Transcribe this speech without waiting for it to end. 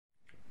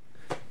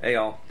Hey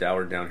y'all,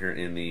 Doward down here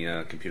in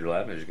the computer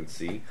lab. As you can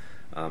see,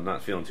 I'm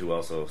not feeling too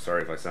well, so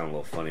sorry if I sound a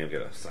little funny. I've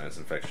got a sinus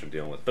infection I'm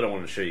dealing with, but I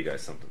wanted to show you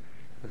guys something.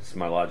 This is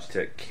my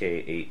Logitech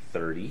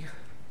K830,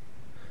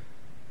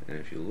 and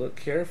if you look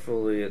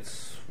carefully,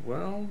 it's,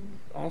 well,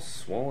 all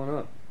swollen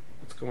up.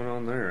 What's going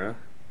on there, huh?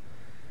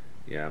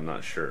 Yeah, I'm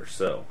not sure.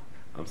 So,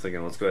 I'm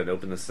thinking let's go ahead and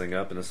open this thing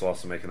up, and this will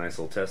also make a nice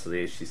little test of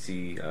the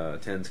HTC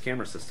 10's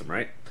camera system,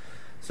 right?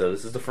 So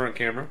this is the front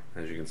camera,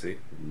 as you can see.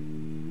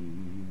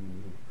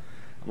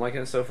 I'm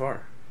liking it so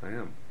far. I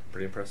am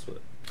pretty impressed with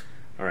it.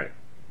 Alright,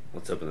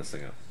 let's open this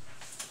thing up.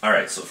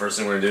 Alright, so first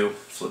thing we're going to do,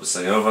 flip this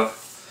thing over.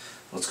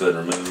 Let's go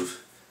ahead and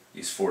remove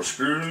these 4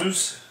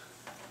 screws.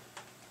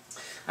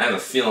 I have a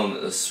feeling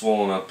that this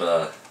swollen up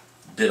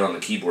bit on the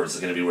keyboard is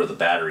going to be where the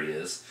battery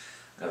is.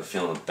 I have a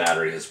feeling the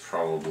battery has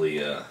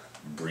probably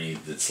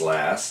breathed its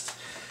last.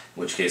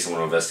 In which case I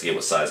want to investigate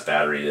what size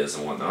battery it is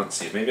and whatnot and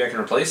see if maybe I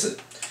can replace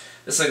it.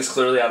 This thing's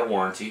clearly out of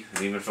warranty,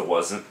 and even if it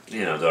wasn't,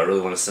 you know, do I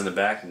really want to send it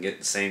back and get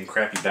the same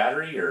crappy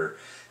battery, or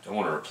do I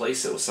want to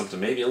replace it with something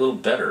maybe a little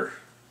better?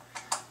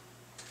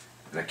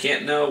 And I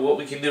can't know what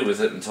we can do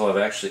with it until I've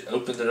actually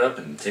opened it up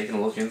and taken a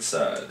look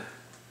inside.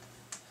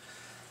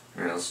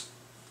 Alright, let's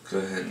go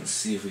ahead and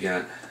see if we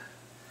got...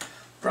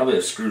 Probably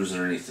have screws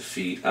underneath the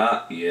feet.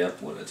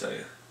 Yep, what did I tell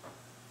you?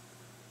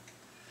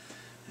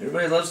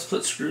 Everybody loves to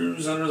put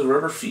screws under the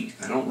rubber feet.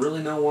 I don't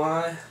really know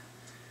why.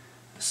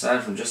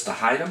 Aside from just to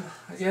hide them,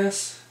 I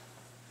guess.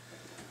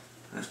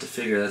 I have to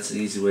figure that's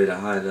an easy way to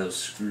hide those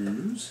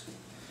screws.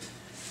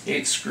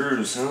 8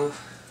 screws, huh?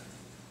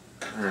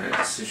 Alright,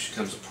 let's see if she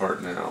comes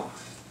apart now.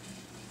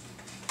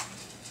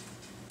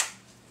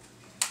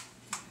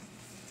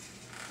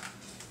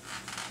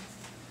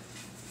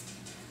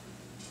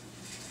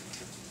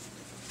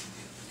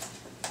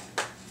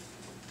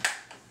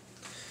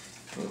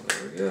 Oh,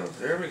 there we go.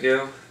 There we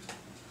go.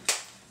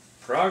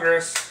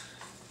 Progress.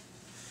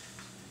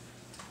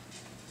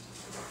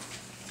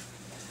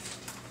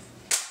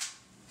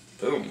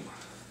 Boom.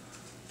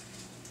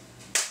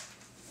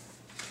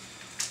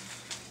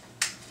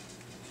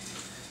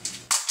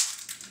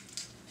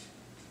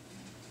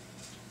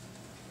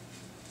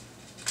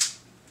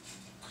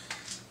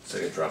 So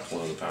I dropped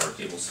one of the power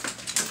cables.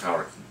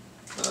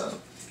 The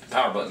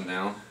power button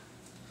down.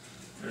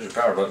 There's your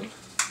power button.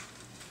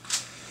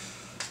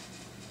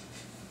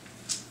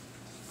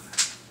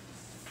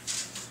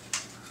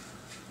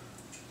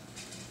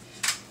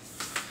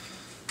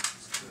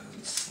 Let's go ahead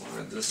and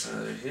slide this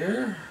out of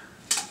here.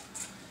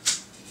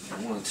 I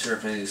don't want to tear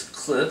up any of these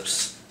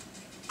clips.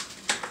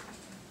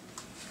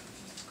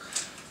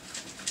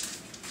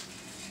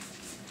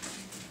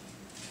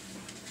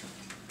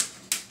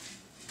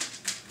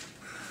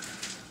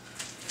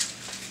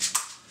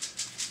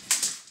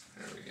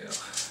 There we go.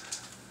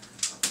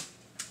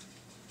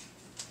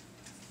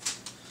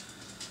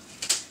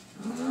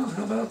 I don't know,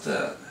 how about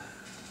that?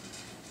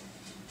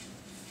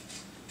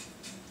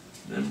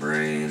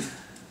 Membrane.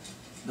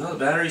 No, the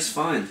battery's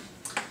fine.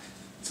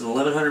 It's an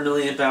 1100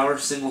 milliamp hour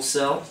single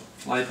cell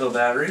LiPo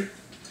battery.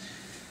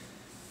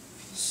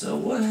 So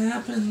what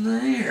happened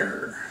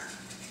there?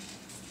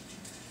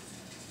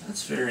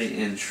 That's very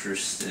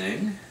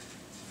interesting.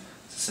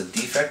 Is this a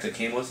defect that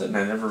came with it and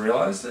I never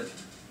realized it?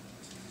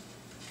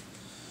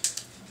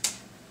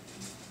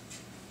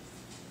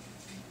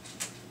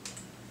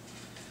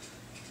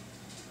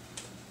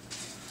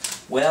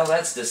 Well,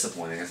 that's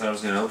disappointing. I thought I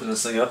was going to open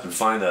this thing up and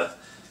find a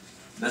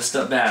messed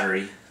up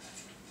battery.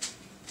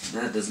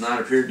 That does not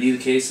appear to be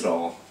the case at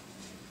all.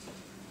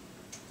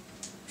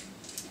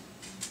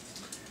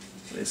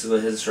 Okay, so go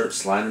ahead and start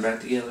sliding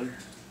back together.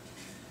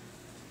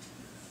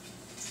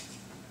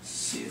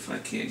 See if I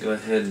can't go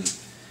ahead and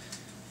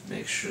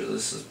make sure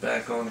this is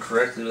back on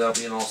correctly without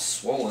being all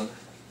swollen.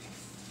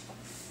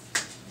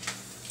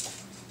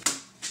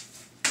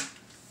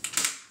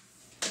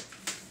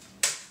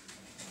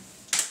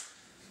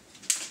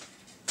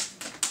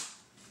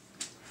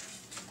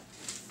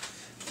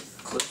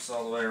 Clips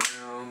all the way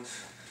around.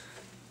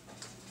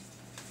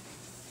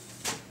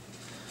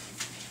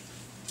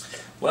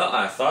 Well,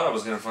 I thought I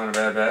was going to find a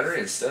bad battery.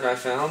 Instead, I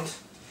found,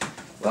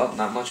 well,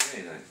 not much of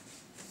anything.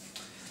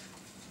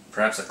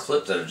 Perhaps a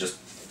clip that had just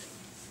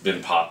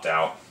been popped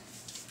out.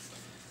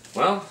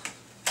 Well,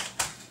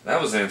 that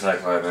was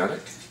anticlimactic.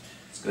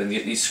 Let's go ahead and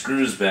get these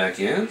screws back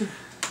in.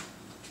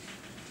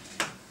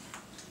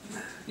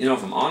 You know,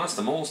 if I'm honest,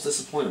 I'm almost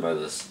disappointed by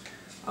this.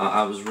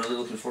 I was really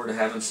looking forward to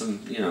having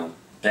some, you know,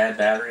 bad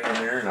battery in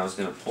there, and I was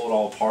going to pull it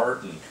all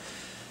apart and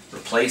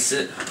replace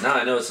it. Now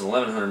I know it's an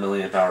 1100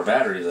 milliamp hour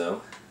battery,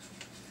 though.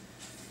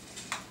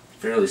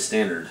 Fairly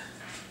standard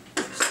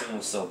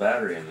single cell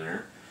battery in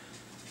there.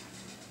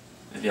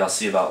 Maybe I'll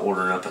see about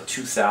ordering up a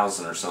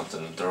 2000 or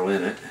something and throw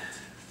in it.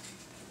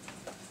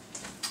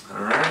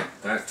 Alright,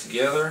 back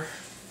together.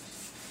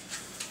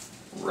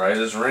 Right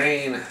as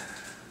rain. I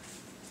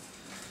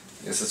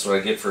guess that's what I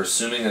get for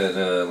assuming that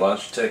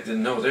Logitech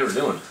didn't know what they were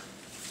doing.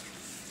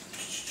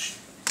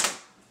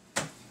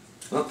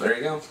 Well, there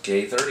you go.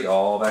 K830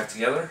 all back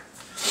together.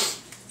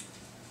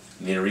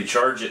 Need to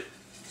recharge it.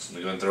 So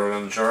I'm going to go and throw it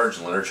on the charge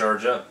and let her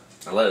charge up.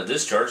 I let it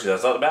discharge because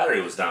I thought the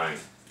battery was dying.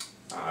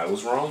 I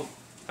was wrong.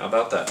 How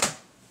about that?